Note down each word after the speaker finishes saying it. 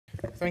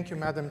Thank you,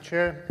 Madam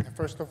Chair.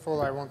 First of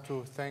all, I want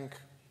to thank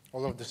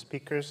all of the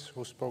speakers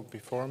who spoke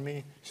before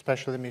me,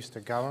 especially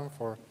Mr. Gowan,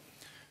 for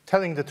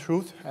telling the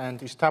truth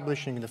and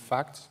establishing the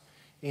facts.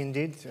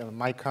 Indeed,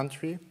 my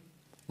country,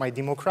 my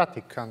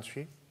democratic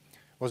country,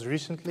 was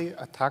recently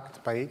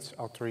attacked by its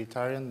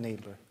authoritarian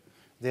neighbor.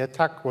 The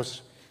attack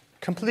was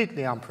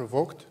completely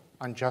unprovoked,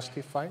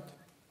 unjustified.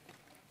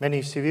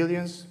 Many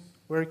civilians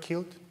were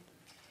killed,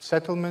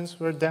 settlements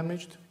were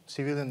damaged,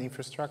 civilian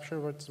infrastructure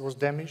was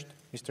damaged.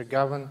 Mr.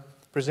 Gowan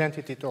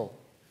presented it all.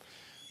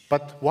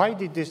 But why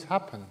did this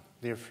happen,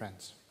 dear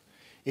friends?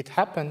 It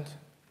happened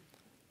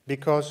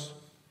because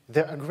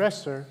the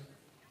aggressor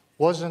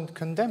wasn't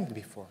condemned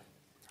before.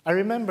 I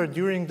remember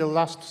during the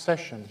last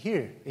session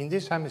here in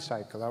this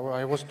hemicycle,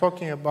 I was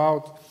talking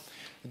about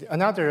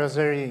another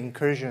Azeri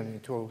incursion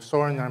into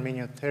sovereign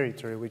Armenian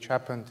territory, which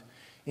happened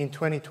in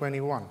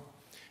 2021.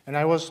 And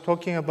I was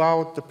talking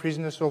about the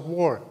prisoners of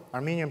war,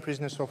 Armenian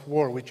prisoners of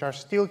war, which are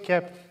still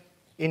kept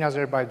in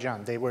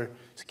Azerbaijan. They were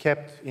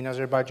kept in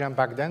Azerbaijan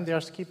back then, they are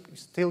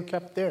still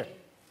kept there.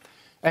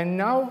 And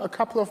now, a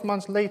couple of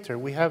months later,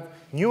 we have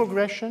new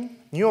aggression,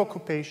 new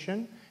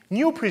occupation,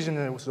 new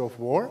prisoners of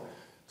war,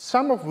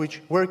 some of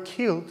which were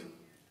killed,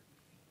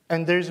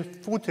 and there is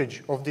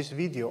footage of this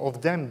video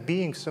of them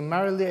being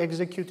summarily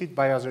executed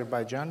by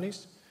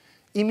Azerbaijanis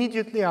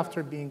immediately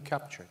after being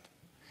captured.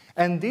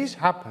 And this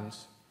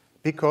happens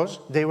because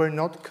they were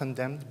not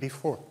condemned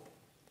before.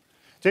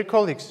 Dear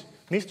colleagues,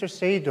 Mr.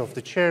 Seidov,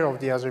 the chair of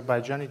the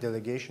Azerbaijani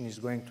delegation, is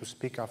going to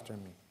speak after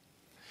me.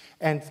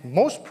 And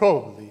most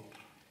probably,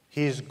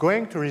 he is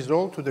going to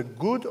resort to the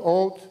good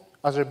old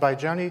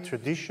Azerbaijani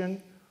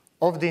tradition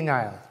of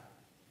denial,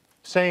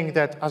 saying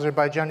that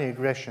Azerbaijani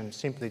aggression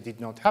simply did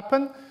not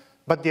happen,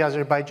 but the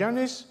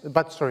Armenians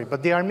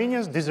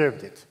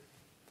deserved it.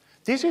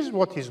 This is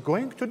what he's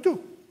going to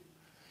do.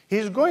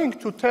 He's going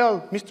to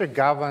tell Mr.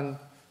 Gowan,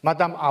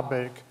 Madame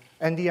Aberg,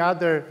 and the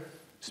other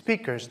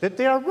speakers that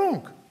they are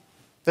wrong,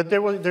 that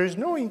there is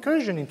no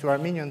incursion into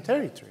Armenian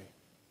territory.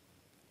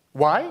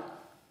 Why?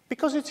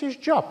 Because it's his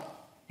job.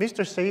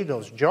 Mr.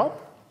 Seidov's job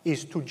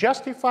is to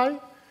justify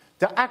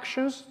the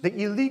actions, the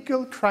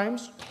illegal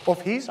crimes of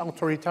his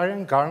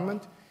authoritarian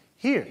government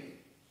here.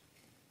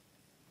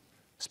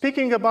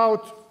 Speaking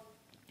about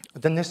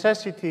the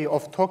necessity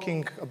of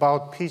talking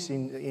about peace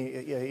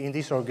in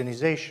this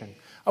organization,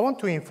 I want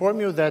to inform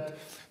you that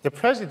the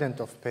president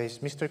of PACE,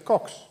 Mr.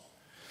 Cox,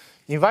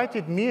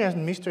 invited me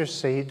and Mr.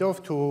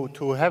 Seidov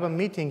to have a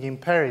meeting in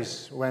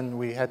Paris when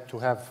we had to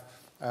have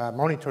a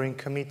monitoring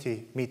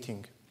committee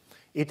meeting.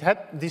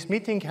 This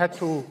meeting had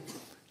to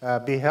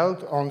be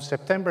held on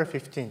September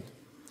 15th.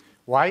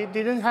 Why it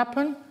didn't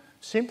happen?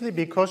 Simply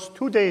because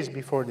 2 days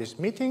before this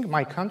meeting,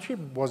 my country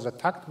was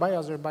attacked by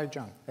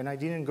Azerbaijan, and I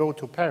didn't go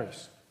to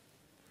Paris.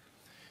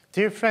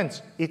 Dear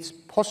friends, it's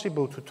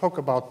possible to talk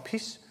about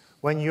peace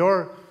when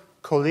your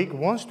colleague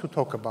wants to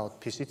talk about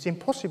peace. It's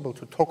impossible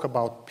to talk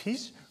about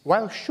peace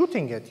while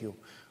shooting at you,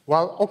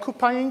 while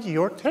occupying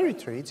your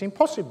territory. It's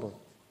impossible.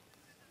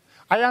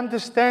 I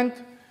understand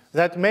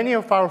that many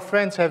of our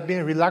friends have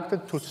been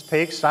reluctant to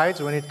take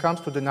sides when it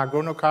comes to the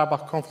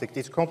Nagorno-Karabakh conflict.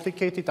 It's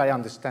complicated, I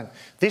understand.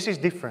 This is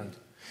different.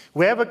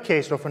 We have a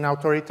case of an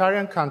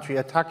authoritarian country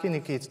attacking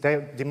its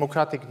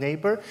democratic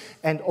neighbor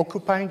and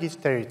occupying its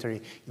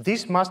territory.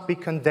 This must be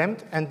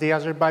condemned, and the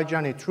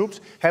Azerbaijani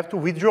troops have to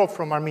withdraw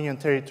from Armenian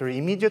territory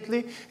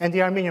immediately, and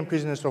the Armenian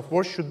prisoners of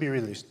war should be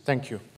released. Thank you.